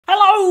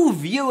Hello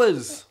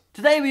viewers!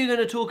 Today we're going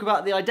to talk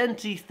about the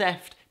identity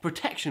theft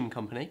protection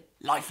company,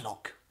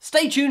 LifeLock.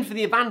 Stay tuned for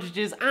the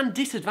advantages and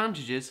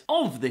disadvantages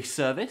of this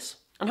service,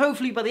 and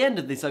hopefully by the end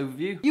of this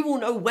overview, you will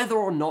know whether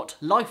or not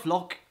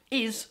LifeLock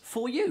is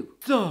for you.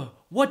 So,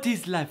 what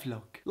is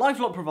LifeLock?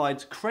 LifeLock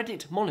provides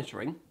credit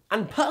monitoring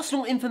and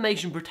personal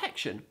information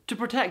protection to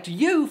protect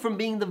you from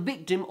being the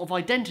victim of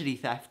identity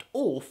theft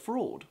or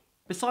fraud.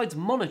 Besides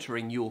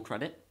monitoring your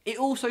credit, it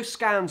also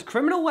scans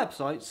criminal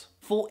websites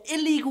for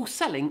illegal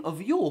selling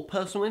of your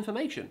personal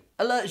information,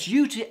 alerts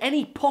you to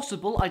any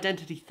possible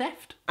identity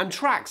theft, and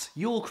tracks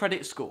your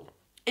credit score.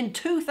 In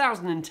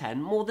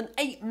 2010, more than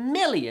 8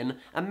 million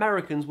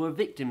Americans were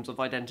victims of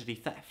identity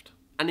theft.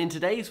 And in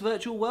today's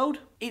virtual world,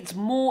 it's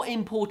more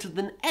important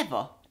than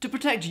ever to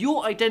protect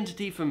your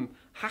identity from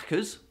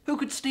hackers who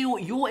could steal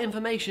your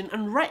information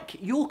and wreck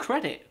your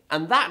credit.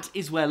 And that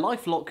is where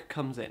LifeLock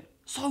comes in.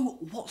 So,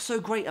 what's so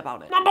great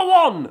about it? Number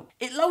 1!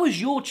 It lowers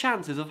your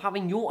chances of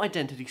having your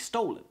identity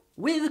stolen.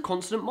 With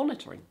constant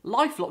monitoring,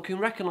 LifeLock can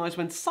recognise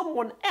when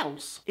someone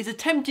else is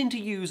attempting to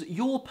use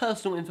your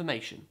personal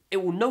information.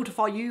 It will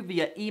notify you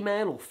via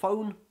email or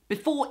phone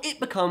before it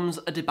becomes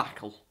a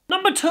debacle.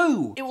 Number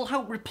 2! It will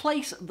help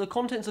replace the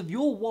contents of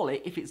your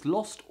wallet if it's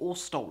lost or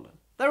stolen.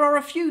 There are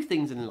a few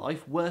things in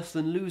life worse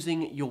than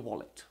losing your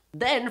wallet.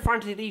 Then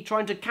frantically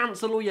trying to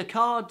cancel all your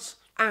cards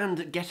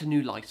and get a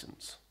new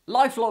licence.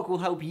 LifeLock will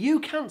help you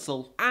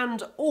cancel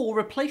and or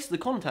replace the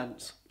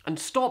contents and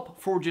stop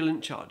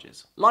fraudulent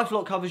charges.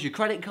 LifeLock covers your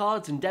credit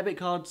cards and debit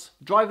cards,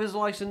 driver's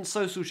license,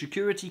 social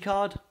security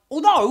card.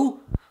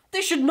 Although,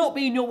 this should not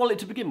be in your wallet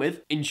to begin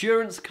with.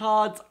 Insurance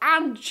cards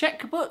and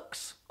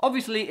checkbooks.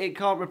 Obviously, it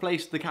can't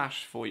replace the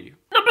cash for you.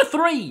 Number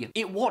 3,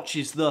 it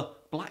watches the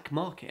black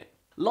market.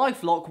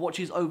 LifeLock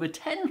watches over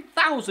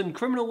 10,000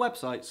 criminal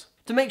websites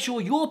to make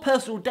sure your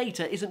personal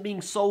data isn't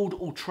being sold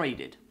or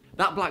traded.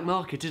 That black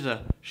market is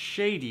a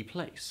shady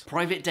place.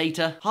 Private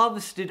data,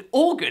 harvested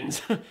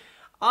organs.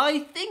 I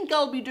think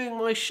I'll be doing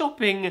my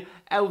shopping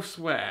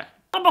elsewhere.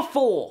 Number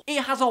 4,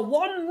 it has a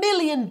 $1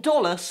 million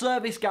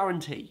service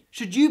guarantee.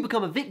 Should you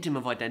become a victim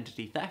of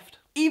identity theft,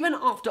 even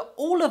after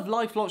all of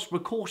LifeLock's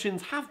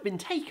precautions have been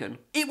taken,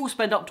 it will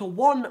spend up to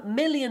 $1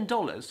 million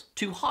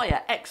to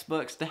hire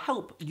experts to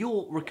help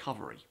your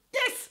recovery.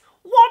 Yes!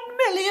 $1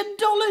 million!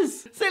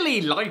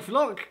 Silly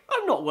LifeLock,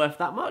 I'm not worth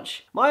that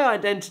much. My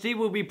identity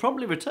will be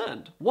promptly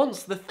returned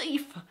once the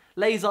thief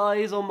lays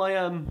eyes on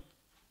my,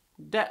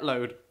 debt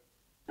load.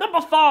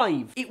 Number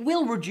 5, it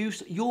will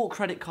reduce your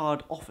credit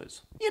card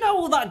offers. You know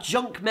all that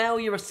junk mail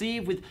you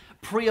receive with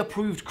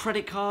pre-approved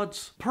credit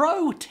cards?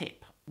 Pro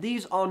tip,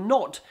 these are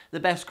not the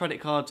best credit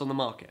cards on the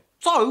market.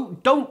 So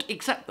don't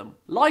accept them.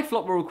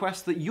 LifeLock will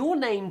request that your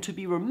name to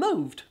be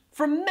removed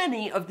from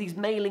many of these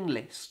mailing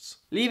lists,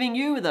 leaving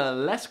you with a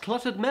less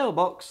cluttered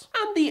mailbox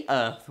and the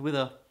earth with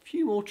a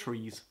few more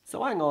trees.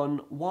 So hang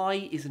on,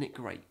 why isn't it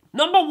great?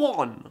 Number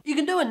 1, you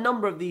can do a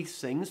number of these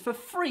things for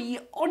free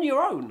on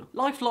your own.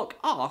 LifeLock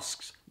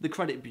asks the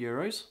credit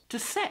bureaus to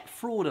set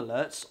fraud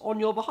alerts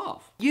on your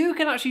behalf. You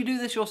can actually do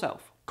this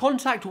yourself.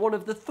 Contact one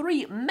of the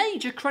 3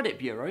 major credit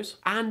bureaus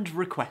and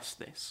request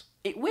this.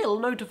 It will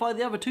notify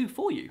the other 2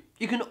 for you.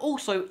 You can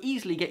also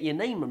easily get your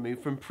name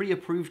removed from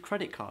pre-approved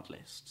credit card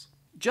lists.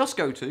 Just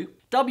go to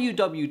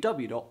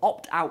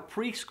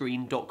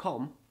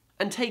www.optoutprescreen.com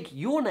and take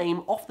your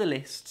name off the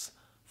lists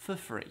for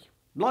free.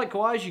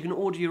 Likewise, you can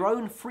order your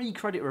own free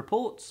credit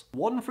reports,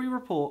 1 free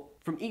report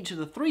from each of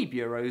the 3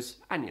 bureaus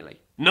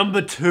annually.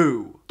 Number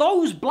 2,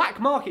 those black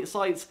market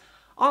sites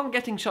aren't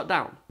getting shut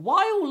down.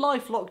 While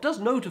LifeLock does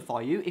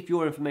notify you if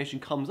your information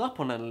comes up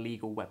on an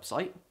illegal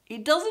website,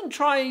 it doesn't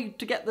try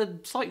to get the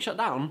site shut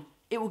down.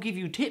 It will give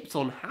you tips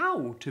on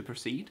how to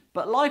proceed,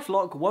 but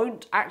LifeLock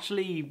won't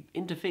actually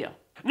interfere.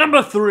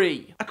 Number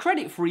 3, a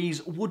credit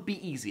freeze would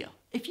be easier.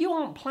 If you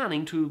aren't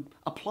planning to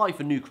apply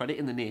for new credit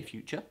in the near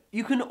future,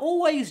 you can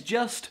always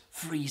just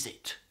freeze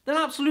it. Then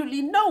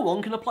absolutely no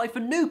one can apply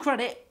for new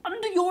credit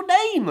under your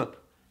name.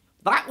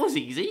 That was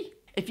easy.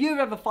 If you've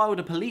ever filed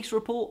a police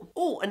report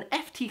or an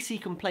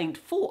FTC complaint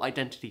for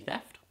identity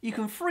theft, you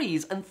can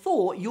freeze and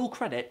thaw your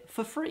credit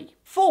for free.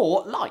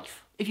 For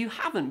life. If you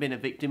haven't been a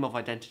victim of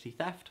identity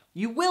theft,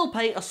 you will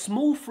pay a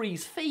small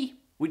freeze fee,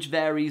 which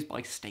varies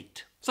by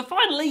state. So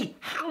finally,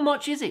 how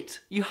much is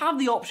it? You have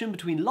the option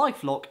between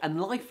LifeLock and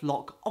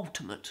LifeLock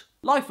Ultimate.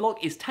 LifeLock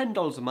is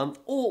 $10 a month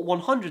or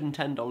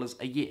 $110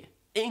 a year.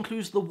 It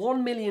includes the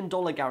 $1 million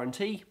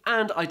guarantee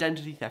and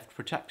identity theft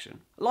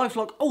protection.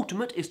 LifeLock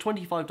Ultimate is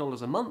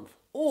 $25 a month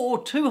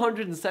or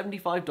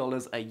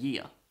 $275 a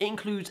year. It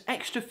includes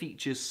extra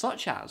features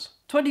such as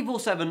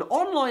 24/7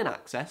 online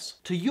access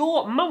to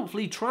your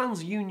monthly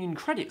TransUnion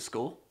credit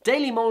score,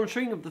 daily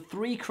monitoring of the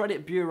 3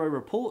 credit bureau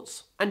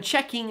reports, and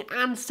checking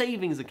and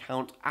savings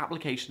account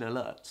application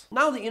alerts.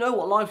 Now that you know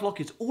what LifeLock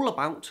is all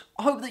about,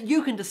 I hope that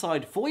you can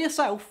decide for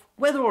yourself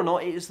whether or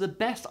not it is the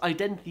best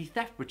identity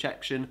theft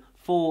protection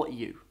for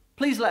you.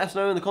 Please let us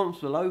know in the comments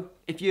below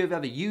if you have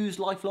ever used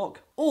LifeLock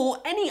or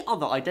any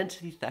other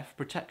identity theft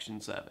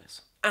protection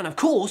service. And of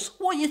course,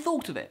 what you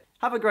thought of it.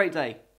 Have a great day.